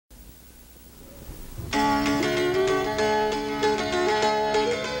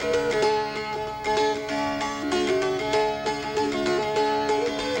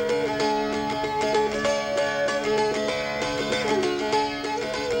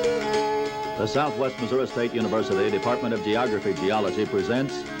The Southwest Missouri State University Department of Geography-Geology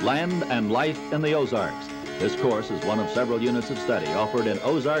presents Land and Life in the Ozarks. This course is one of several units of study offered in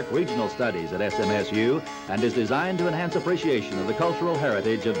Ozark Regional Studies at SMSU and is designed to enhance appreciation of the cultural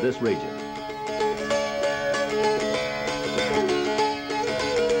heritage of this region.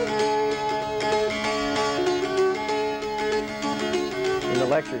 In the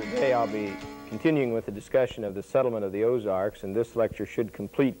lecture today, I'll be continuing with the discussion of the settlement of the Ozarks, and this lecture should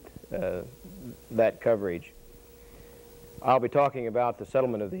complete that coverage. I'll be talking about the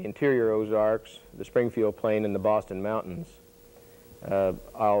settlement of the interior Ozarks, the Springfield Plain, and the Boston Mountains.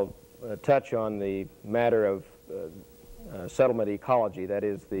 I'll touch on the matter of settlement ecology, that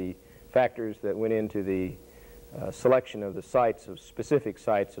is, the factors that went into the selection of the sites, of specific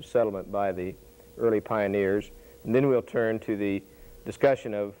sites of settlement by the early pioneers. And then we'll turn to the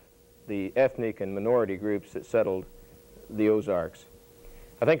discussion of the ethnic and minority groups that settled the Ozarks.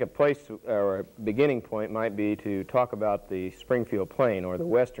 I think a place or a beginning point might be to talk about the Springfield Plain, or the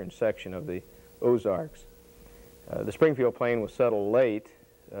western section of the Ozarks. The Springfield Plain was settled late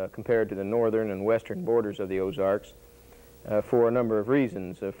compared to the northern and western borders of the Ozarks for a number of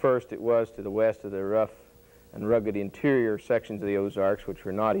reasons. First, it was to the west of the rough and rugged interior sections of the Ozarks, which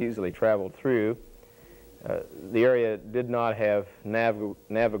were not easily traveled through. The area did not have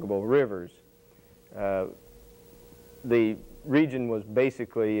navigable rivers. The region was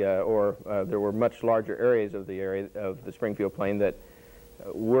basically, there were much larger areas of the Springfield Plain that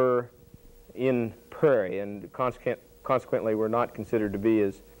were in prairie and consequently were not considered to be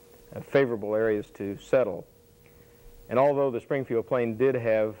as favorable areas to settle. And although the Springfield Plain did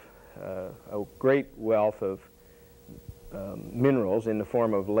have a great wealth of minerals in the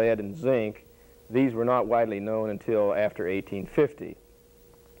form of lead and zinc, these were not widely known until after 1850.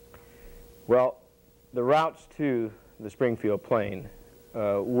 Well, the routes to the Springfield Plain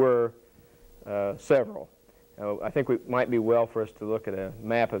were several. I think it might be well for us to look at a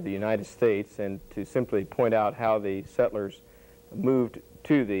map of the United States and to simply point out how the settlers moved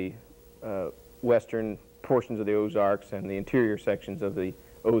to the western portions of the Ozarks and the interior sections of the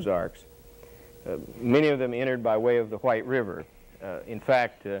Ozarks. Many of them entered by way of the White River. In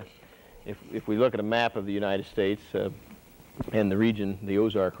fact, if we look at a map of the United States and the region, the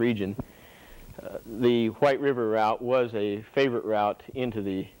Ozark region, the White River route was a favorite route into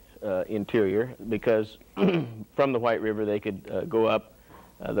the interior because from the White River they could go up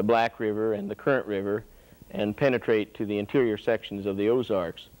the Black River and the Current River and penetrate to the interior sections of the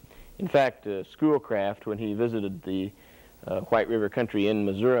Ozarks. In fact, Schoolcraft, when he visited the White River country in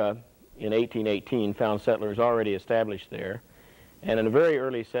Missouri in 1818, found settlers already established there. And in a very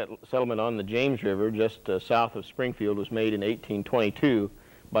early settlement on the James River, just south of Springfield, was made in 1822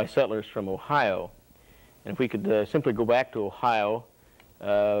 by settlers from Ohio. And if we could simply go back to Ohio,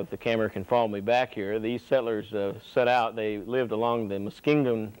 if the camera can follow me back here, these settlers set out. They lived along the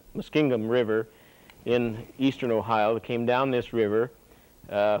Muskingum River in eastern Ohio. They came down this river,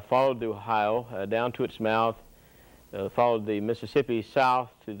 followed the Ohio down to its mouth, followed the Mississippi south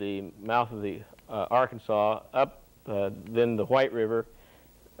to the mouth of the Arkansas, up then the White River,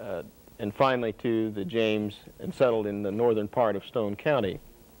 and finally to the James, and settled in the northern part of Stone County.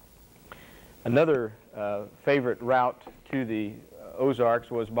 Another favorite route to the Ozarks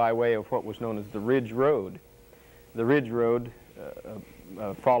was by way of what was known as the Ridge Road. The Ridge Road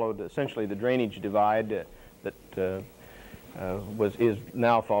followed essentially the drainage divide that is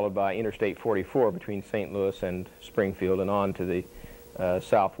now followed by Interstate 44 between St. Louis and Springfield and on to the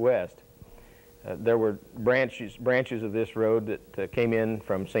southwest. There were branches of this road that came in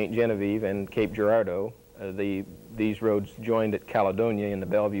from St. Genevieve and Cape Girardeau. These roads joined at Caledonia in the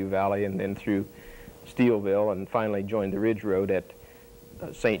Bellevue Valley and then through Steelville and finally joined the Ridge Road at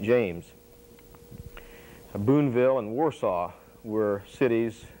St. James. Boonville and Warsaw were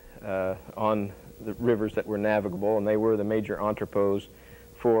cities on the rivers that were navigable, and they were the major entrepôts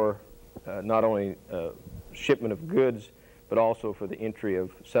for not only shipment of goods but also for the entry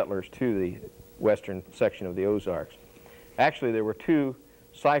of settlers to the western section of the Ozarks. Actually, there were two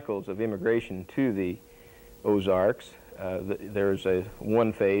cycles of immigration to the Ozarks.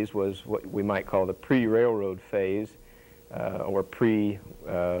 One phase was what we might call the pre-railroad phase or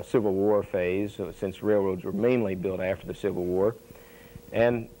pre-Civil War phase, since railroads were mainly built after the Civil War.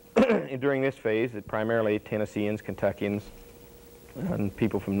 And during this phase, primarily Tennesseans, Kentuckians, and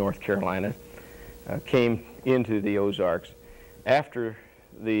people from North Carolina came into the Ozarks. After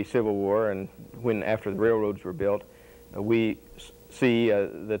the Civil War and after the railroads were built, we see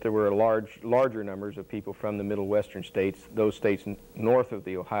that there were larger numbers of people from the middle western states, those states north of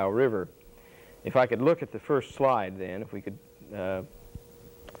the Ohio River. If I could look at the first slide then, if we could,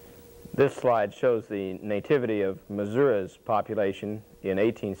 This slide shows the nativity of Missouri's population in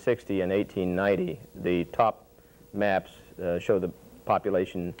 1860 and 1890. The top maps show the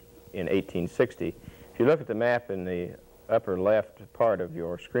population in 1860. If you look at the map in the upper left part of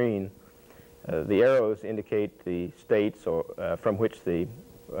your screen, the arrows indicate the states from which the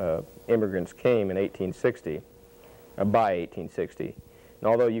immigrants came in 1860, by 1860. And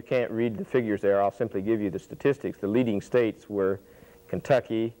although you can't read the figures there, I'll simply give you the statistics. The leading states were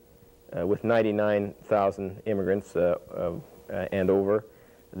Kentucky, with 99,000 immigrants and over,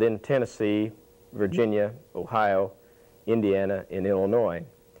 then Tennessee, Virginia, Ohio, Indiana, and Illinois.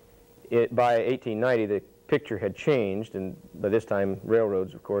 By 1890, the picture had changed, and by this time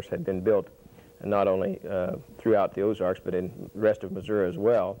railroads, of course, had been built not only throughout the Ozarks, but in the rest of Missouri as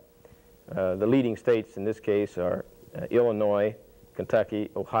well. The leading states in this case are Illinois, Kentucky,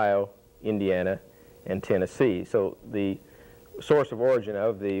 Ohio, Indiana, and Tennessee. So the source of origin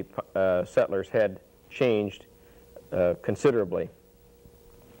of the settlers had changed considerably.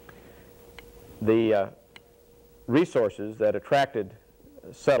 The resources that attracted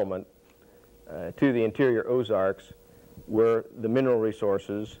settlement to the interior Ozarks were the mineral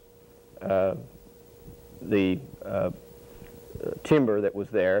resources, the timber that was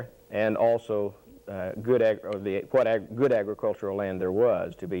there, and also good agricultural land there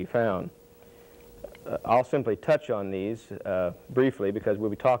was to be found. I'll simply touch on these briefly because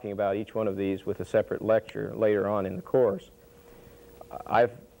we'll be talking about each one of these with a separate lecture later on in the course. I've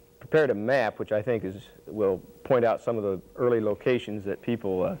prepared a map which I think will point out some of the early locations that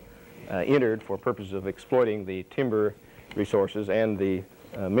people entered for purposes of exploiting the timber resources and the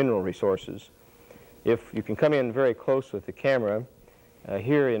mineral resources. If you can come in very close with the camera,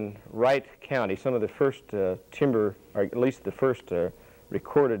 here in Wright County, some of the first timber, or at least the first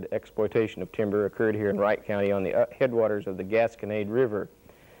recorded exploitation of timber occurred here in Wright County on the headwaters of the Gasconade River.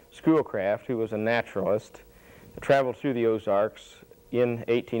 Schoolcraft, who was a naturalist, traveled through the Ozarks in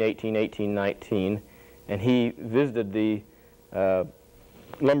 1818, 1819, and he visited the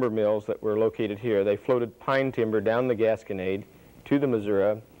lumber mills that were located here. They floated pine timber down the Gasconade to the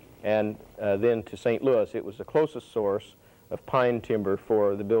Missouri and then to St. Louis. It was the closest source of pine timber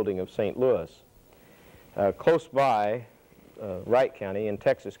for the building of St. Louis. Close by Wright County in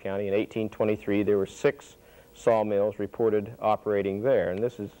Texas County in 1823, there were 6 sawmills reported operating there, and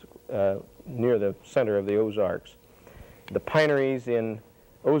this is near the center of the Ozarks. The pineries in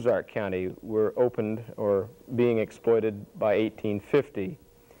Ozark County were opened or being exploited by 1850.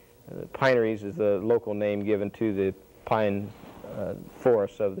 Pineries is the local name given to the pine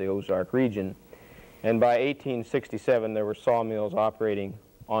forests of the Ozark region. And by 1867, there were sawmills operating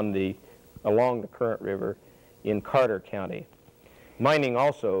along the Current River in Carter County. Mining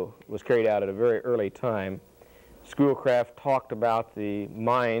also was carried out at a very early time. Schoolcraft talked about the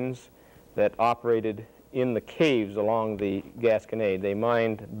mines that operated in the caves along the Gasconade. They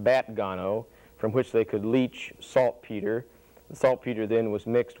mined bat guano, from which they could leach saltpeter. The saltpeter then was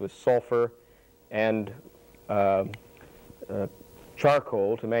mixed with sulfur and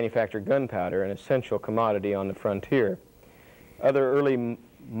charcoal to manufacture gunpowder, an essential commodity on the frontier. Other early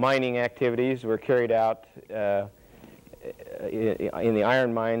mining activities were carried out in the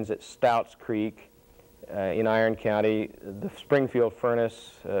iron mines at Stouts Creek in Iron County. The Springfield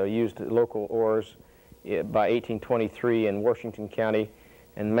furnace used local ores by 1823 in Washington County,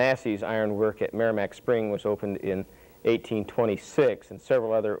 and Massey's iron work at Merrimack Spring was opened in 1826, and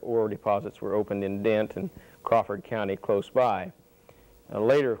several other ore deposits were opened in Dent and Crawford County close by.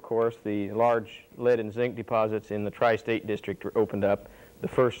 Later, of course, the large lead and zinc deposits in the Tri-State District were opened up. The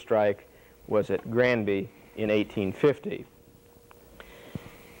first strike was at Granby in 1850.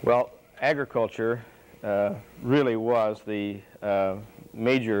 Well, agriculture really was the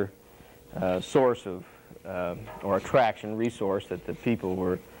major source of or attraction resource that the people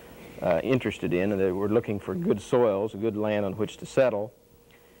were interested in, and they were looking for good soils, good land on which to settle,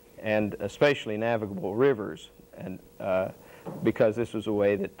 and especially navigable rivers, and because this was a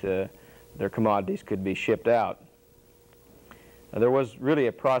way that their commodities could be shipped out. There was really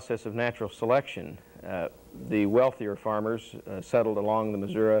a process of natural selection. The wealthier farmers settled along the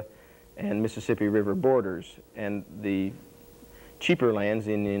Missouri and Mississippi River borders, and the cheaper lands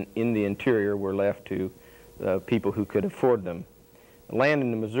in the interior were left to people who could afford them. Land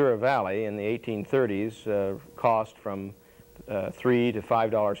in the Missouri Valley in the 1830s cost from $3 to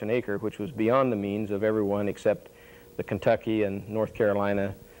 $5 an acre, which was beyond the means of everyone except the Kentucky and North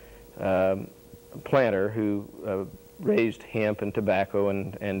Carolina planter who raised hemp and tobacco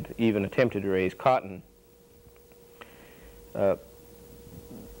and even attempted to raise cotton.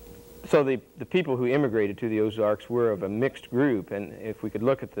 So the people who immigrated to the Ozarks were of a mixed group, and if we could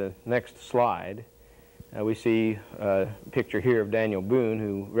look at the next slide, we see a picture here of Daniel Boone,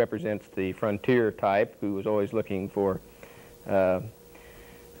 who represents the frontier type, who was always looking for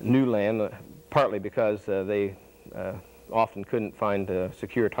new land, partly because they often couldn't find a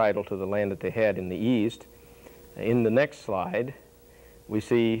secure title to the land that they had in the east. In the next slide, we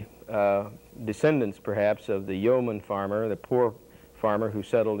see descendants, perhaps, of the yeoman farmer, the poor farmer who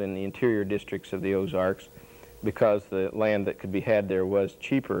settled in the interior districts of the Ozarks because the land that could be had there was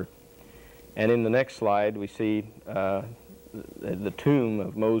cheaper. And in the next slide, we see the tomb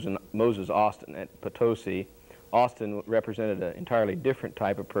of Moses Austin at Potosi. Austin represented an entirely different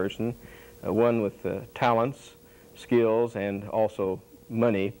type of person, one with talents, skills, and also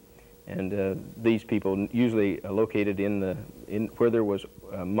money. And these people usually located in where there was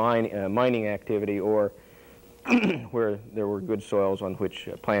mining activity, or where there were good soils on which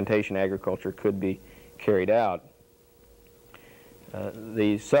plantation agriculture could be carried out.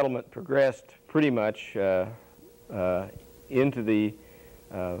 The settlement progressed pretty much into the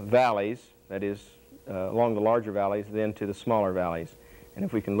valleys, that is, along the larger valleys, then to the smaller valleys. And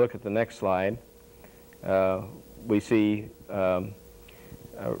if we can look at the next slide, we see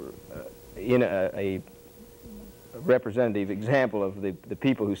in a representative example of the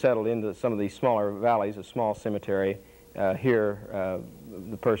people who settled into some of these smaller valleys, a small cemetery. Here,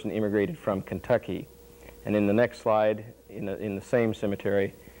 the person immigrated from Kentucky. And in the next slide, in the same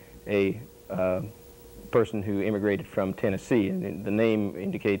cemetery, a person who immigrated from Tennessee. And the name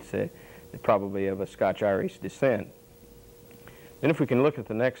indicates probably of a Scotch-Irish descent. Then if we can look at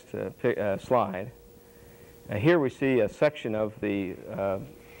the next slide, here we see a section of the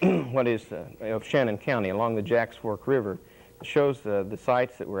of Shannon County along the Jacks Fork River. It shows the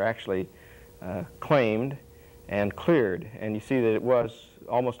sites that were actually claimed and cleared, and you see that it was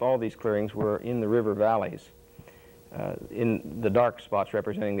almost all these clearings were in the river valleys, in the dark spots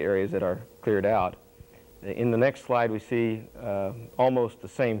representing the areas that are cleared out. In the next slide we see almost the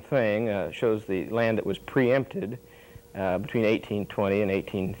same thing. It shows the land that was preempted between 1820 and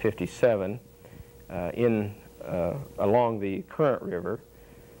 1857 along the Current River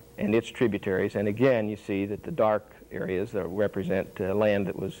and its tributaries. And again, you see that the dark areas represent land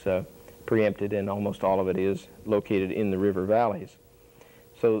that was preempted, and almost all of it is located in the river valleys.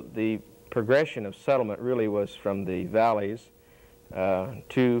 So the progression of settlement really was from the valleys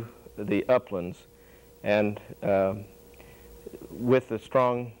to the uplands, and with a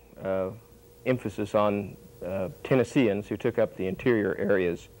strong emphasis on Tennesseans who took up the interior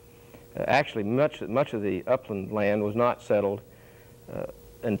areas. Actually, much of the upland land was not settled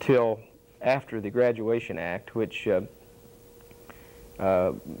until after the Graduation Act, which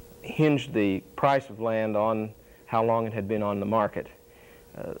hinged the price of land on how long it had been on the market.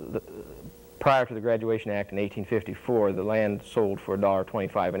 Prior to the Graduation Act in 1854, the land sold for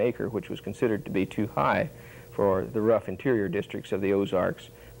 $1.25 an acre, which was considered to be too high for the rough interior districts of the Ozarks,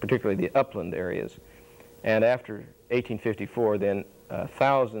 particularly the upland areas. And after 1854, then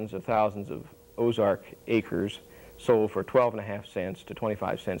thousands of Ozark acres sold for 12.5 cents to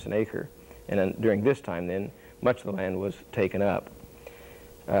 25 cents an acre. And then during this time, then, much of the land was taken up.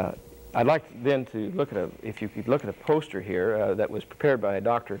 I'd like then to look at if you could look at a poster here that was prepared by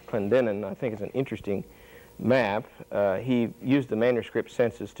Dr. Clendenin. I think it's an interesting map. He used the manuscript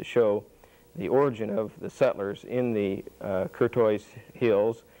census to show the origin of the settlers in the Courtois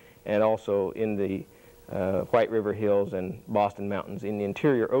Hills, and also in the White River Hills and Boston Mountains in the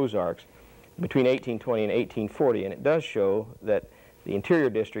interior Ozarks between 1820 and 1840. And it does show that the interior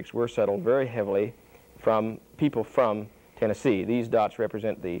districts were settled very heavily from people from Tennessee. These dots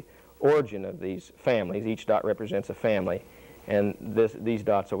represent the origin of these families. Each dot represents a family, and these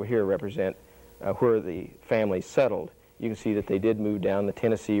dots over here represent where the families settled. You can see that they did move down the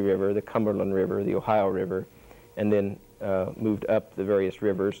Tennessee River, the Cumberland River, the Ohio River, and then moved up the various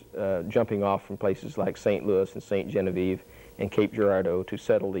rivers, jumping off from places like St. Louis and St. Genevieve and Cape Girardeau to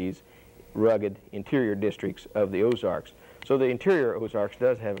settle these rugged interior districts of the Ozarks. So the interior Ozarks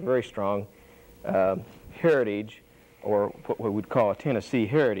does have a very strong heritage, or what we would call a Tennessee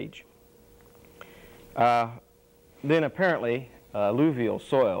heritage. Then apparently alluvial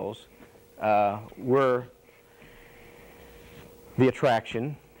soils were the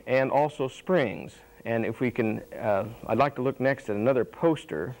attraction, and also springs. And if we can, I'd like to look next at another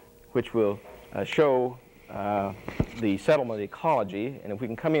poster which will show the settlement ecology. And if we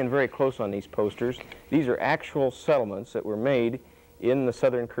can come in very close on these posters, these are actual settlements that were made in the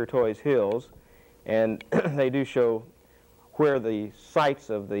southern Courtois Hills, and they do show where the sites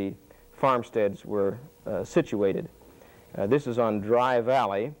of the farmsteads were situated. This is on Dry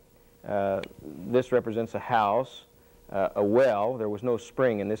Valley, This represents a house, a well. There was no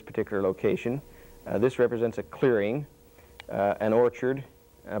spring in this particular location. This represents a clearing, an orchard,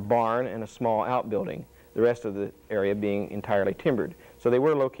 a barn, and a small outbuilding, the rest of the area being entirely timbered. So they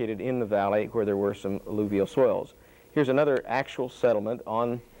were located in the valley where there were some alluvial soils. Here's another actual settlement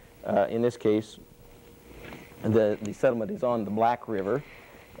on, in this case, the settlement is on the Black River,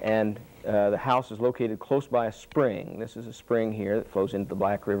 and the house is located close by a spring. This is a spring here that flows into the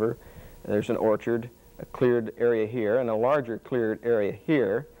Black River. There's an orchard, a cleared area here, and a larger cleared area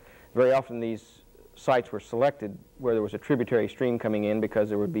here. Very often these sites were selected where there was a tributary stream coming in because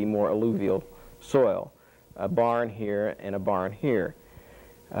there would be more alluvial soil. A barn here and a barn here.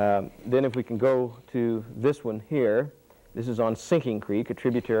 Then if we can go to this one here, this is on Sinking Creek, a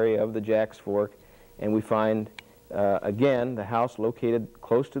tributary of the Jack's Fork, and we find again the house located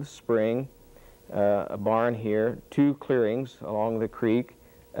close to the spring, a barn here, two clearings along the creek,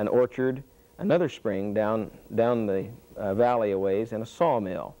 an orchard, another spring down the valley a ways, and a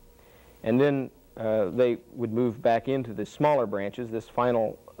sawmill. And then they would move back into the smaller branches. This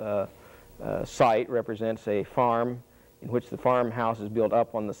final site represents a farm in which the farmhouse is built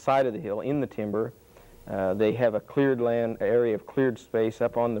up on the side of the hill in the timber. They have a cleared land, area of cleared space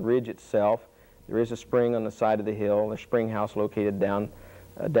up on the ridge itself. There is a spring on the side of the hill, a spring house located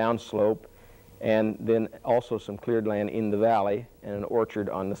downslope, and then also some cleared land in the valley and an orchard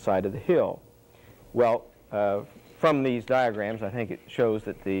on the side of the hill. Well, from these diagrams, I think it shows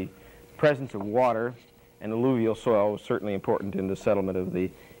that the presence of water and alluvial soil was certainly important in the settlement of the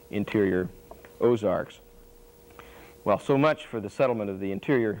interior Ozarks. Well, so much for the settlement of the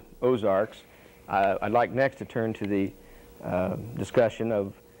interior Ozarks. I'd like next to turn to the discussion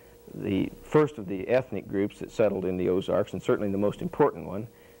of the first of the ethnic groups that settled in the Ozarks, and certainly the most important one,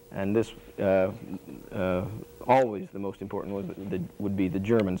 and this always the most important one would be the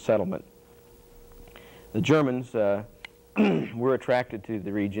German settlement. The Germans were attracted to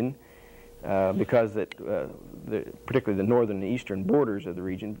the region because particularly the northern and eastern borders of the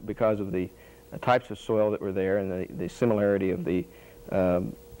region, because of the types of soil that were there and the similarity of the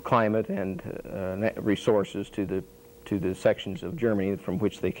climate and resources to the sections of Germany from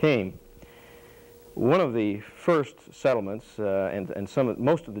which they came. One of the first settlements,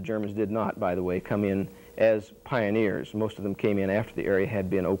 most of the Germans did not, by the way, come in as pioneers. Most of them came in after the area had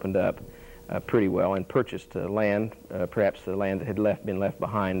been opened up pretty well and purchased land, perhaps the land that had been left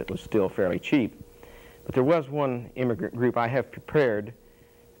behind that was still fairly cheap. But there was one immigrant group. I have prepared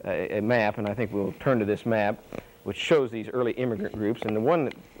a map, and I think we'll turn to this map, which shows these early immigrant groups. And the one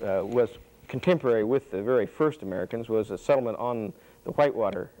that was contemporary with the very first Americans was a settlement on the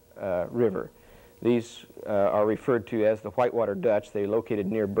Whitewater River. These are referred to as the Whitewater Dutch. They located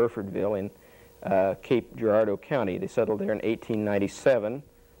near Burfordville in Cape Girardeau County. They settled there in 1797,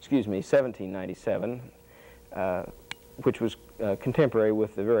 which was contemporary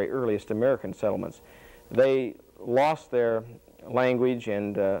with the very earliest American settlements. They lost their language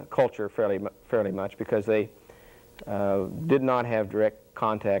and culture fairly much because they did not have direct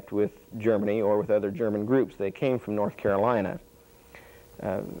contact with Germany or with other German groups. They came from North Carolina.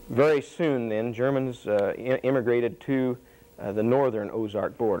 Very soon then, Germans immigrated to the northern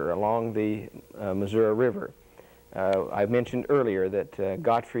Ozark border along the Missouri River. I mentioned earlier that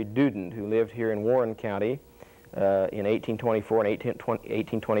Gottfried Duden, who lived here in Warren County in 1824 and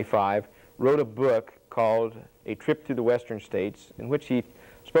 1825, wrote a book called A Trip Through the Western States, in which he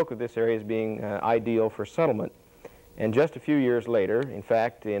spoke of this area as being ideal for settlement. And just a few years later, in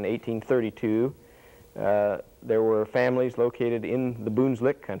fact, in 1832, there were families located in the Boone's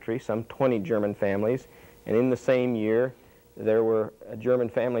Lick country, some 20 German families, and in the same year there were German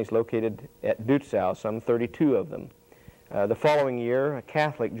families located at Dutzau, some 32 of them. The following year,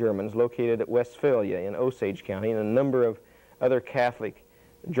 Catholic Germans located at Westphalia in Osage County, and a number of other Catholic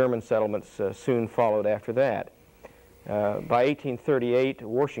German settlements soon followed after that. By 1838,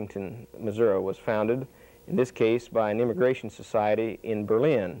 Washington, Missouri was founded, in this case by an immigration society in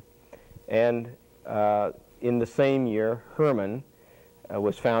Berlin. And in the same year, Herman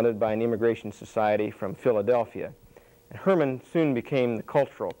was founded by an immigration society from Philadelphia. And Herman soon became the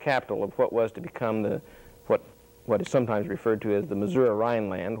cultural capital of what was to become what is sometimes referred to as the Missouri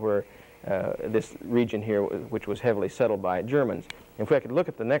Rhineland, where this region here, which was heavily settled by Germans. If we could look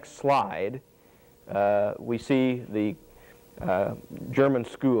at the next slide, we see the German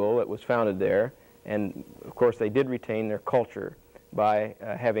school that was founded there, and of course they did retain their culture by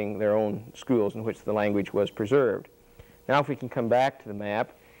having their own schools in which the language was preserved. Now if we can come back to the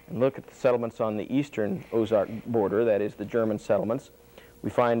map and look at the settlements on the eastern Ozark border, that is the German settlements, we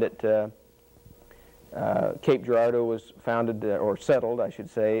find that Cape Girardeau was founded, or settled, I should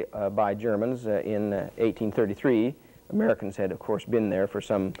say, by Germans in 1833. Americans had, of course, been there for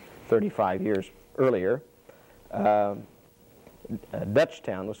some 35 years earlier.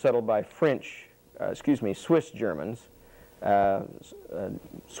 Dutchtown was settled by Swiss Germans,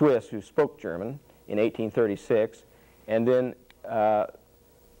 Swiss who spoke German in 1836, and then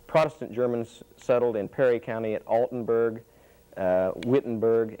Protestant Germans settled in Perry County at Altenburg,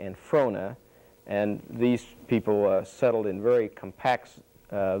 Wittenberg, and Frona, and these people settled in very compact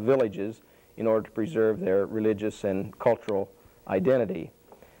villages in order to preserve their religious and cultural identity.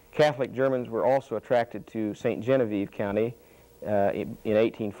 Catholic Germans were also attracted to St. Genevieve County. In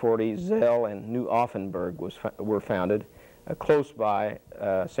 1840, Zell and New Offenburg were founded close by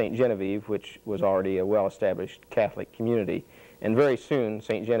St. Genevieve, which was already a well-established Catholic community. And very soon,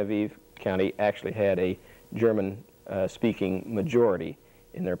 St. Genevieve County actually had a German-speaking majority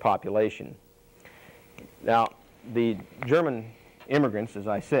in their population. Now, the German immigrants, as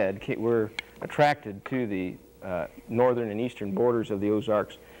I said, were attracted to the northern and eastern borders of the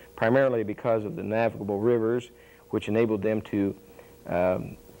Ozarks primarily because of the navigable rivers, which enabled them to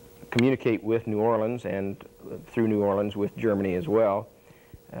communicate with New Orleans and through New Orleans with Germany as well.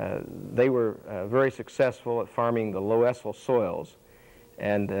 They were very successful at farming the loessel soils,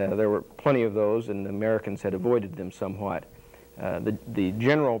 and there were plenty of those, and the Americans had avoided them somewhat. The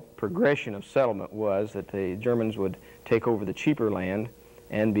general progression of settlement was that the Germans would take over the cheaper land,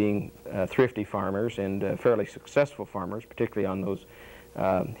 and being thrifty farmers and fairly successful farmers, particularly on those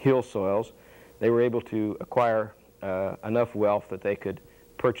hill soils, they were able to acquire enough wealth that they could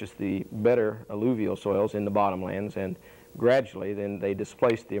purchase the better alluvial soils in the bottomlands, and gradually then they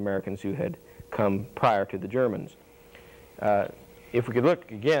displaced the Americans who had come prior to the Germans. If we could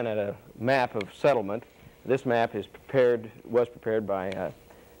look again at a map of settlement, this map was prepared by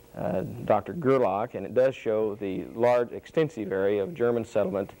Dr. Gerlach, and it does show the large, extensive area of German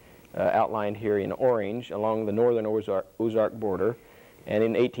settlement outlined here in orange along the northern Ozark border. And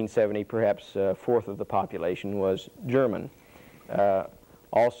in 1870, perhaps a fourth of the population was German.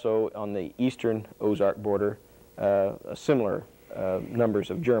 Also on the eastern Ozark border, similar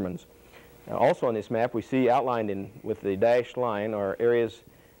numbers of Germans. Also on this map, we see outlined with the dashed line are areas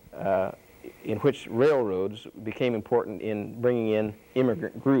in which railroads became important in bringing in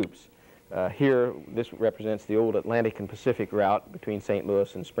immigrant groups. Here, this represents the old Atlantic and Pacific route between St.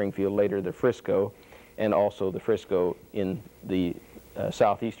 Louis and Springfield, later the Frisco, and also the Frisco in the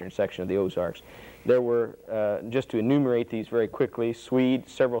southeastern section of the Ozarks. There were, just to enumerate these very quickly,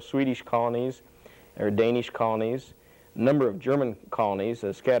 several Swedish colonies, or Danish colonies, a number of German colonies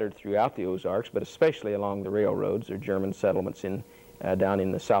scattered throughout the Ozarks, but especially along the railroads, or German settlements down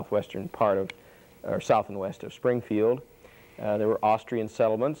in the southwestern part of, or south and west of Springfield. There were Austrian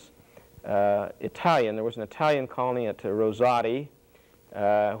settlements. There was an Italian colony at Rosati,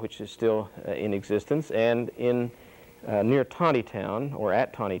 which is still in existence, and near Taneytown, or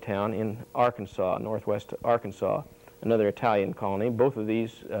at Taneytown in Arkansas, northwest Arkansas, another Italian colony. Both of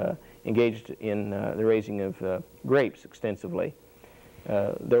these engaged in the raising of grapes extensively.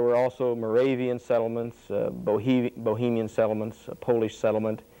 There were also Moravian settlements, Bohemian settlements, a Polish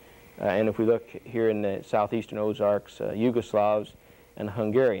settlement, and if we look here in the southeastern Ozarks, Yugoslavs and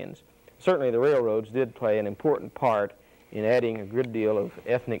Hungarians. Certainly the railroads did play an important part in adding a good deal of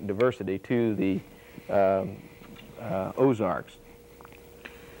ethnic diversity to the Ozarks.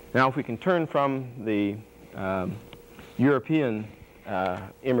 Now, if we can turn from the European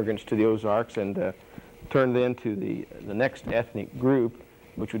immigrants to the Ozarks and turn then to the next ethnic group,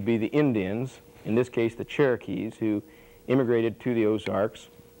 which would be the Indians, in this case the Cherokees, who immigrated to the Ozarks,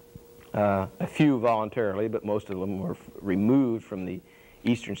 a few voluntarily, but most of them were removed from the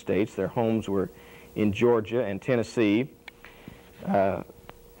eastern states. Their homes were in Georgia and Tennessee.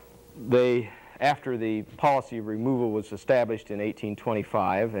 After the policy of removal was established in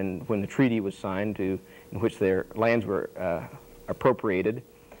 1825, and when the treaty was signed in which their lands were appropriated,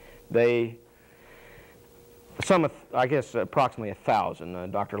 I guess approximately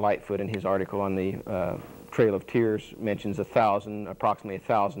 1,000. Dr. Lightfoot in his article on the Trail of Tears mentions approximately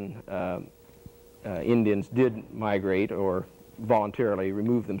 1,000 Indians did migrate or voluntarily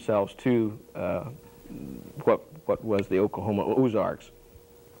remove themselves to what was the Oklahoma Ozarks.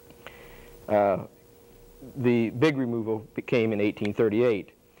 The big removal came in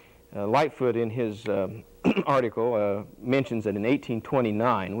 1838. Lightfoot in his article mentions that in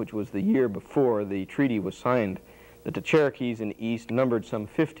 1829, which was the year before the treaty was signed, that the Cherokees in the east numbered some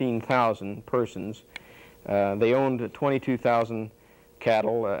 15,000 persons. They owned 22,000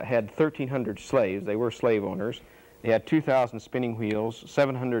 cattle, had 1,300 slaves. They were slave owners. They had 2,000 spinning wheels,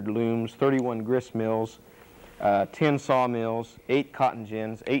 700 looms, 31 grist mills, 10 sawmills, 8 cotton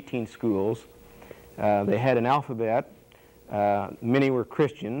gins, 18 schools. They had an alphabet. Many were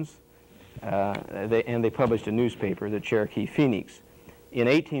Christians, and they published a newspaper, the Cherokee Phoenix. In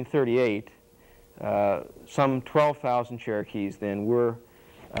 1838, some 12,000 Cherokees then were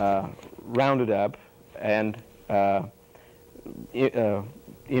rounded up and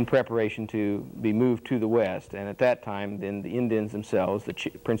in preparation to be moved to the west. And at that time, then the Indians themselves, the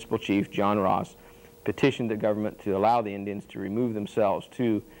principal chief, John Ross, petitioned the government to allow the Indians to remove themselves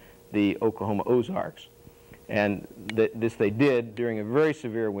to the Oklahoma Ozarks. And this they did during a very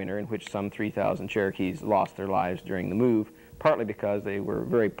severe winter in which some 3,000 Cherokees lost their lives during the move, partly because they were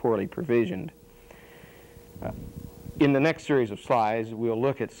very poorly provisioned. In the next series of slides, we'll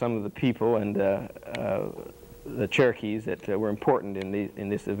look at some of the people and the Cherokees that were important in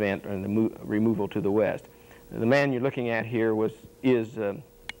this event and the removal to the west. The man you're looking at here is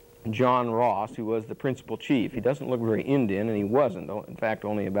John Ross, who was the principal chief. He doesn't look very Indian, and he wasn't. In fact,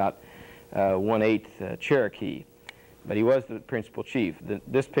 only about 1/8 Cherokee. But he was the principal chief.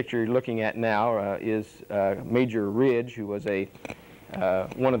 This picture you're looking at now is Major Ridge, who was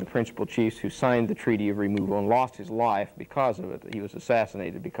one of the principal chiefs who signed the Treaty of Removal and lost his life because of it. He was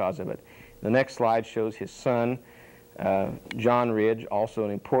assassinated because of it. The next slide shows his son, John Ridge, also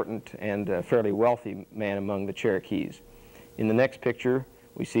an important and fairly wealthy man among the Cherokees. In the next picture,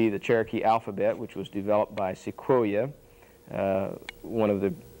 we see the Cherokee alphabet, which was developed by Sequoyah, one of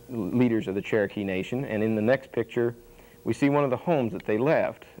the leaders of the Cherokee Nation. And in the next picture, we see one of the homes that they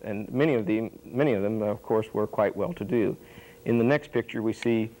left, and many of them, of course, were quite well-to-do. In the next picture, we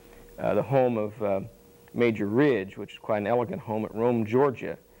see the home of Major Ridge, which is quite an elegant home at Rome,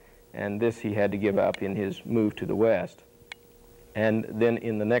 Georgia, and this he had to give up in his move to the west. And then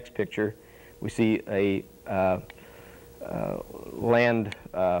in the next picture, we see a land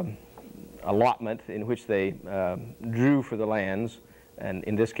allotment in which they drew for the lands, and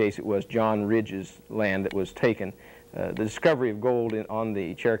in this case it was John Ridge's land that was taken. The discovery of gold on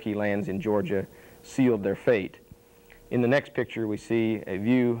the Cherokee lands in Georgia sealed their fate. In the next picture, we see a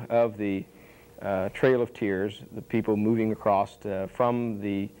view of the Trail of Tears, the people moving across from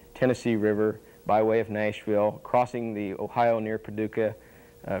the Tennessee River by way of Nashville, crossing the Ohio near Paducah,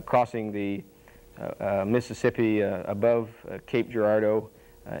 crossing the Mississippi above Cape Girardeau,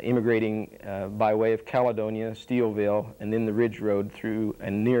 immigrating by way of Caledonia, Steelville, and then the Ridge Road through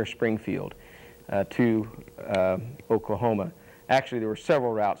and near Springfield to Oklahoma. Actually, there were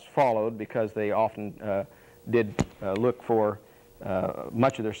several routes followed because they often did look for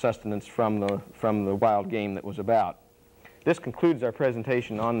much of their sustenance from the wild game that was about. This concludes our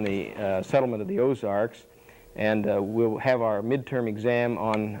presentation on the settlement of the Ozarks, and we'll have our midterm exam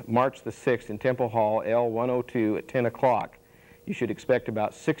on March the 6th in Temple Hall, L102 at 10 o'clock. You should expect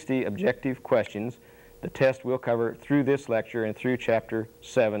about 60 objective questions. The test will cover through this lecture and through Chapter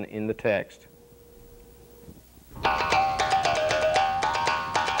 7 in the text.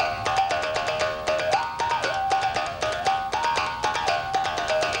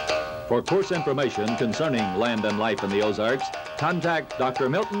 For course information concerning land and life in the Ozarks, contact Dr.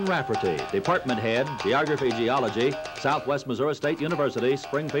 Milton Rafferty, Department Head, Geography Geology, Southwest Missouri State University,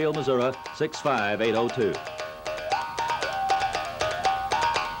 Springfield, Missouri, 65802.